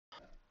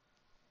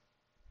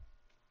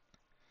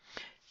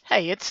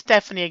Hey, it's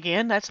Stephanie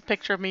again. That's a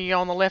picture of me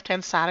on the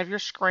left-hand side of your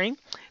screen.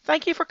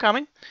 Thank you for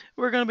coming.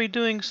 We're going to be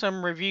doing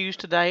some reviews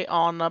today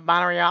on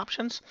binary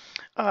options.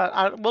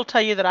 I will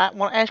tell you that I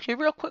want to ask you a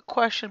real quick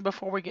question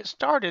before we get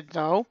started,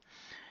 though.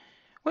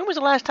 When was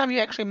the last time you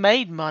actually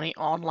made money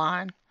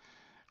online?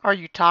 Are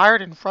you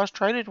tired and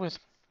frustrated with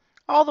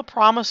all the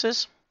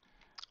promises?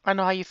 I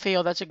know how you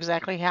feel. That's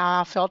exactly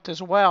how I felt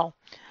as well.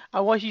 I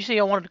wanted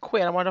to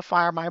quit. I wanted to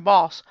fire my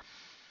boss.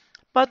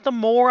 But the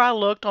more I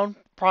looked on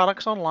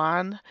products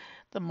online,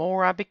 the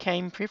more I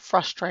became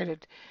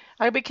frustrated.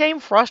 I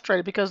became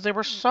frustrated because there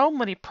were so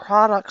many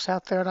products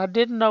out there and I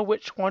didn't know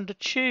which one to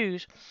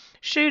choose.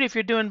 Shoot, if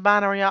you're doing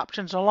binary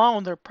options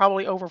alone, there are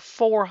probably over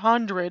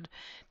 400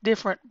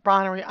 different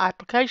binary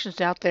applications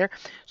out there.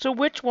 So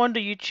which one do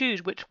you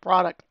choose? Which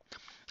product?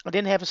 I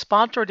didn't have a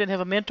sponsor, I didn't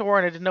have a mentor,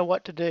 and I didn't know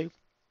what to do.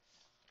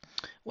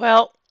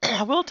 Well,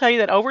 I will tell you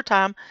that over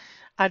time,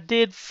 I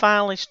did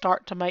finally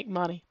start to make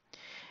money.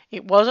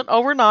 It wasn't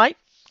overnight.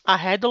 I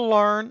had to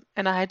learn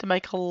and I had to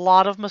make a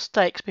lot of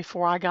mistakes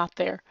before I got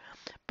there.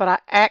 But I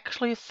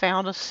actually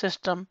found a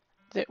system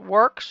that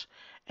works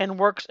and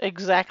works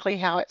exactly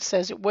how it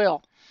says it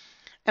will.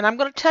 And I'm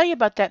going to tell you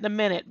about that in a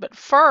minute. But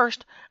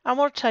first, I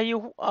want to tell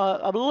you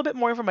a little bit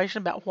more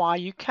information about why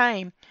you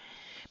came.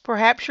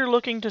 Perhaps you're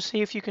looking to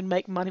see if you can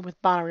make money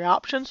with binary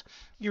options.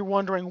 You're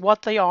wondering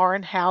what they are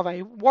and how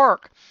they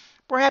work.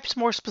 Perhaps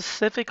more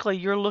specifically,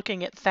 you're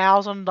looking at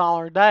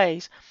 $1,000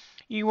 days.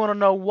 You want to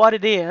know what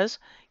it is.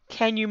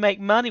 Can you make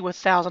money with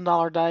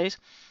 $1,000 days?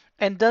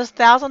 And does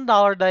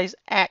 $1,000 days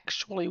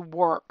actually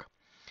work?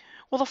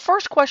 Well, the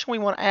first question we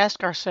want to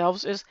ask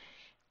ourselves is,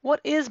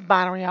 what is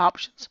binary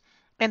options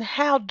and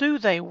how do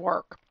they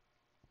work?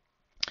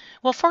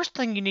 Well, first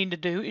thing you need to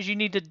do is you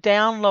need to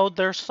download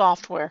their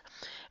software.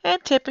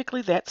 And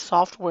typically that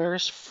software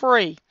is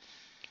free.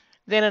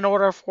 Then in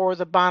order for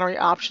the binary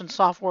option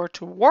software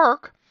to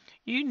work,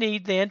 you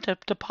need then to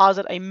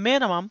deposit a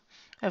minimum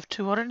of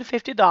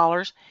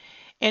 $250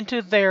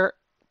 into their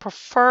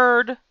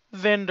preferred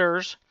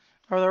vendors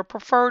or their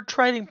preferred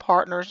trading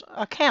partners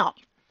account.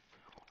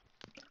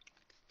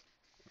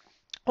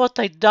 What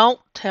they don't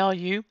tell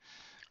you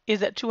is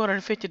that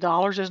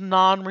 $250 is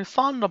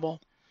non-refundable.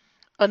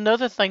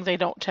 Another thing they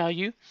don't tell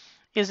you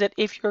is that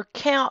if your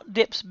account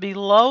dips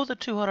below the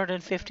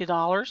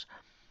 $250,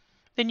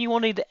 then you will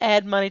need to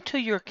add money to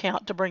your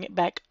account to bring it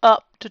back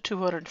up to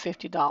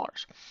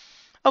 $250.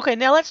 Okay,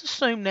 now let's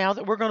assume now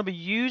that we're going to be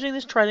using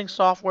this trading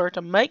software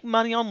to make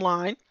money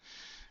online.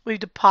 We've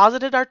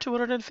deposited our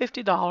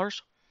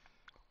 $250.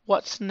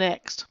 What's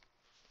next?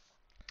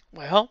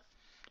 Well,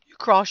 you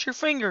cross your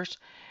fingers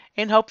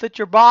and hope that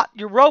your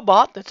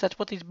robot, that's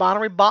what these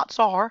binary bots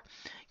are,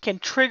 can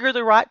trigger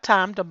the right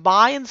time to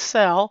buy and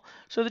sell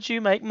so that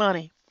you make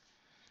money.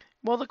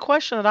 Well, the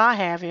question that I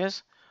have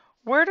is,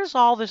 where does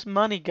all this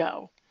money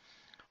go?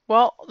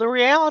 Well, the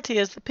reality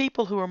is the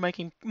people who are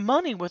making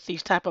money with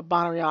these type of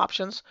binary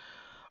options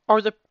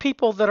are the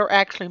people that are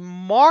actually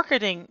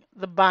marketing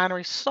the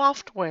binary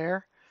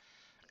software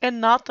and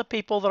not the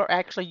people that are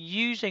actually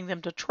using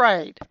them to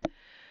trade.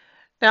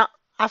 Now,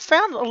 I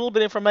found a little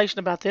bit of information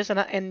about this,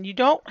 and you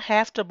don't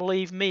have to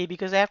believe me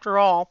because, after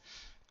all,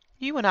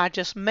 you and I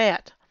just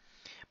met.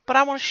 But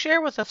I want to share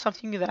with us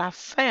something that I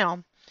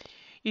found.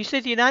 You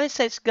see, the United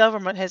States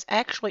government has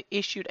actually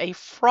issued a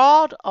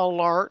fraud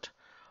alert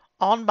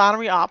on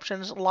binary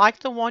options like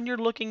the one you're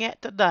looking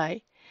at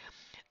today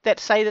that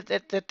say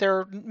that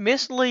they're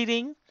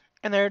misleading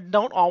and they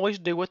don't always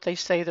do what they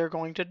say they're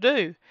going to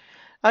do.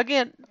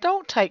 Again,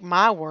 don't take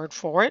my word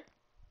for it.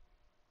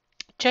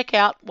 Check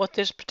out what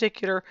this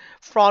particular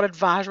fraud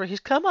advisory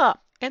has come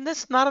up. And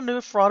this is not a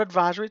new fraud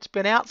advisory. It's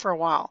been out for a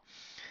while.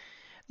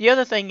 The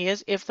other thing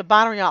is, if the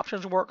binary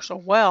options work so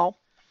well,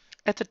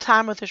 at the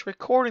time of this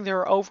recording, there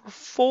are over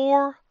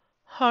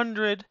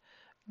 400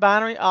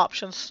 binary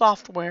options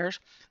softwares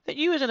that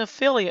you as an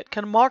affiliate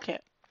can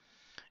market.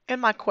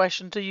 And my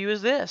question to you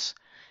is this.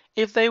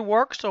 If they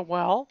work so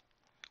well,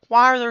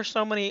 why are there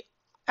so many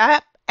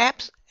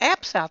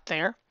apps out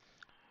there?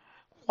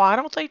 Why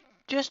don't they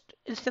just,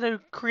 instead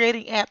of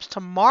creating apps to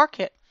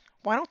market,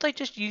 why don't they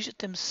just use it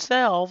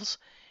themselves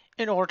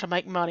in order to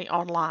make money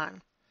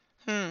online?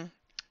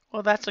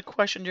 Well, that's a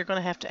question you're going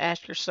to have to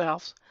ask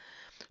yourselves.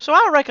 So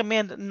I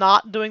recommend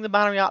not doing the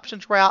binary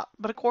options route,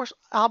 but of course,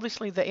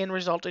 obviously the end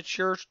result, it's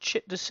your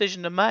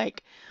decision to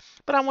make.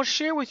 But I want to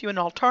share with you an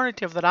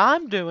alternative that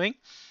I'm doing.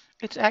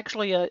 It's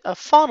actually a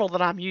funnel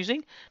that I'm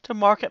using to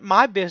market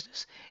my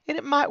business, and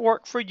it might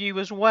work for you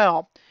as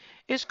well.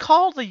 It's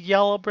called the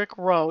Yellow Brick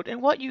Road,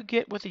 and what you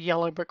get with the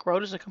Yellow Brick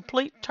Road is a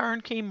complete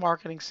turnkey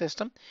marketing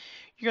system.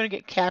 You're going to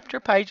get capture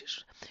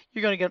pages,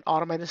 you're going to get an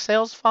automated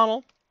sales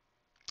funnel,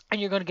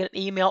 and you're going to get an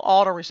email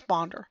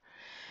autoresponder.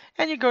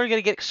 And you're going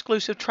to get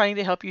exclusive training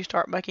to help you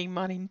start making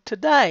money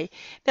today.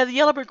 Now, the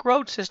Yellow Brick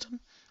Road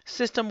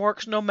system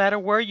works no matter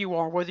where you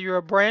are, whether you're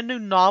a brand new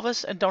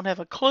novice and don't have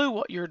a clue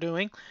what you're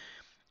doing.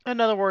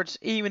 In other words,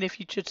 even if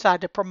you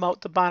decide to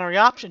promote the binary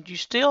options, you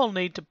still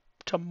need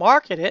to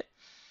market it.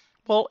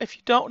 Well, if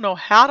you don't know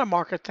how to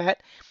market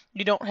that,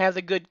 you don't have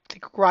the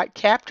right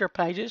capture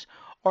pages,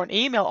 or an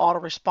email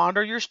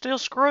autoresponder, you're still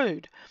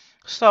screwed.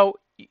 So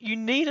you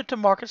need a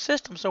to-market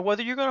system. So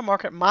whether you're going to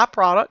market my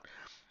product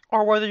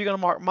or whether you're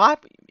going to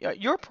market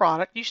your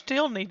product, you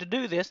still need to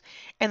do this.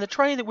 And the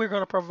training that we're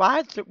going to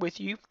provide with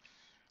you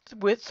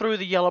through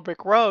the Yellow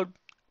Brick Road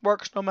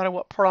works no matter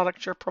what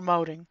product you're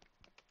promoting.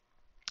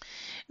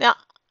 Now,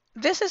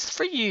 this is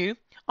for you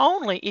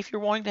only if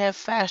you're wanting to have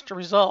faster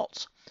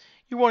results.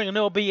 You're wanting a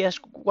no BS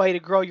way to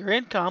grow your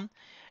income,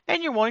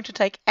 and you're wanting to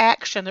take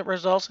action that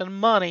results in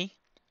money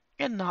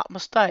and not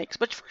mistakes.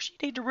 But first,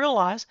 you need to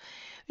realize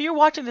that you're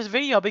watching this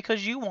video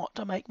because you want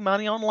to make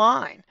money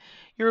online.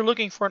 You're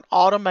looking for an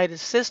automated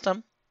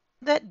system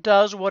that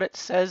does what it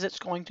says it's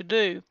going to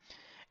do.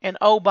 And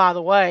oh, by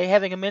the way,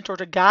 having a mentor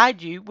to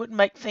guide you would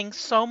make things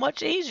so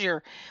much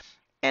easier.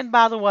 And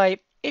by the way,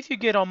 if you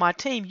get on my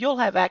team, you'll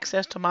have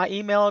access to my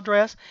email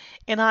address,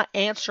 and I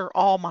answer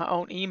all my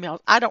own emails.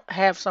 I don't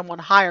have someone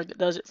hired that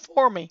does it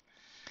for me.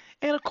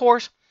 And of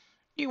course,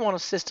 you want a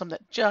system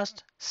that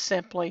just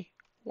simply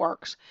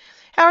works.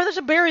 However, there's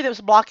a barrier that was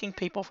blocking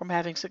people from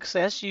having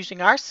success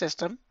using our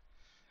system,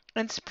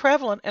 and it's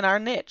prevalent in our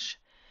niche.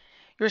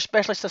 You're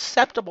especially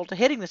susceptible to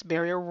hitting this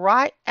barrier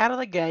right out of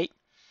the gate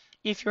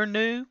if you're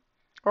new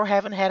or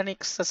haven't had any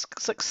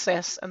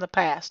success in the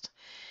past.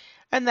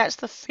 And that's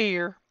the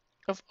fear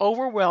of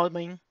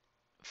overwhelming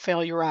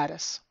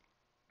failuritis.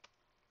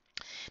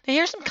 Now,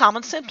 here's some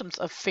common symptoms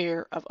of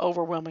fear of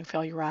overwhelming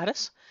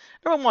failuritis.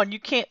 Number one, you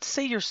can't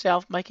see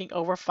yourself making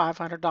over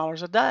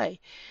 $500 a day.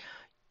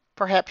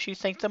 Perhaps you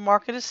think the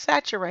market is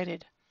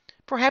saturated.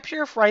 Perhaps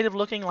you're afraid of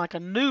looking like a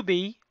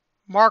newbie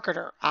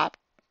marketer. I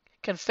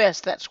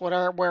confess that's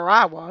where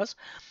I was.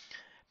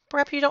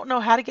 Perhaps you don't know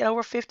how to get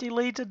over 50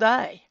 leads a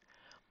day.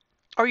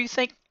 Or you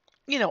think,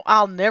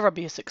 I'll never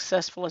be as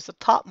successful as the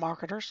top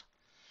marketers.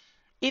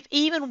 If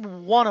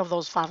even one of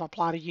those 5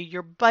 apply to you,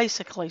 you're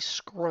basically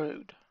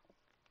screwed.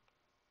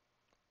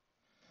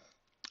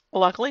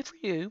 Luckily for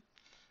you,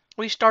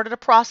 we started a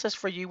process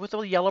for you with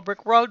the Yellow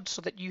Brick Road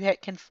so that you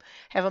can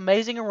have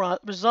amazing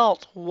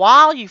results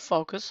while you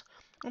focus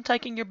on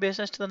taking your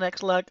business to the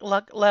next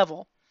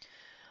level.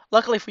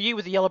 Luckily for you,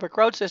 with the Yellow Brick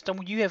Road system,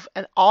 you have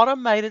an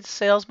automated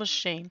sales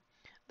machine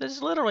that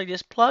is literally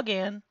just plug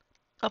in,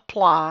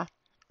 apply,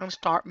 and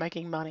start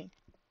making money.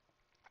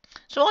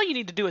 So all you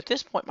need to do at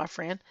this point, my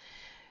friend,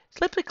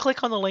 simply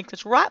click on the link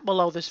that's right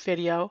below this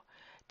video,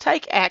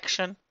 take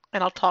action,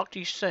 and I'll talk to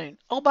you soon.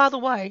 Oh, by the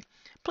way,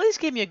 please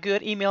give me a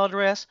good email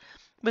address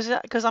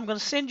because I'm going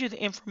to send you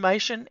the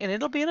information, and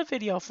it'll be in a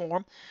video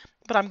form,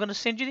 but I'm going to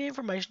send you the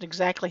information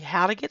exactly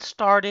how to get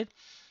started,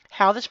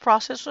 how this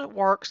process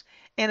works,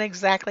 and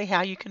exactly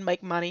how you can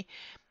make money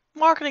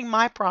marketing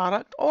my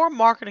product or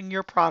marketing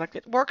your product.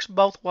 It works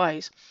both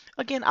ways.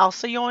 Again, I'll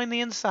see you on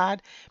the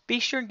inside. Be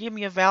sure and give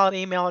me a valid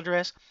email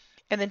address,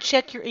 and then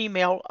check your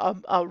email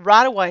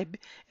right away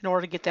in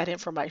order to get that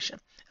information.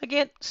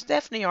 Again,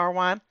 Stephanie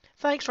Arwine,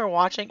 thanks for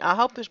watching. I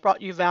hope this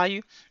brought you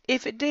value.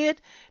 If it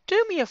did,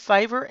 do me a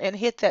favor and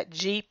hit that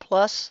G+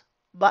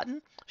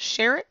 button.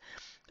 Share it.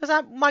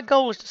 Because my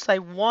goal is to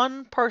save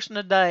one person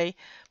a day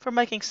from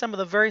making some of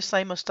the very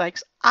same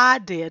mistakes I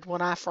did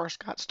when I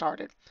first got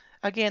started.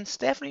 Again,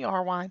 Stephanie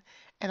Arwine,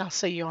 and I'll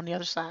see you on the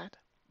other side.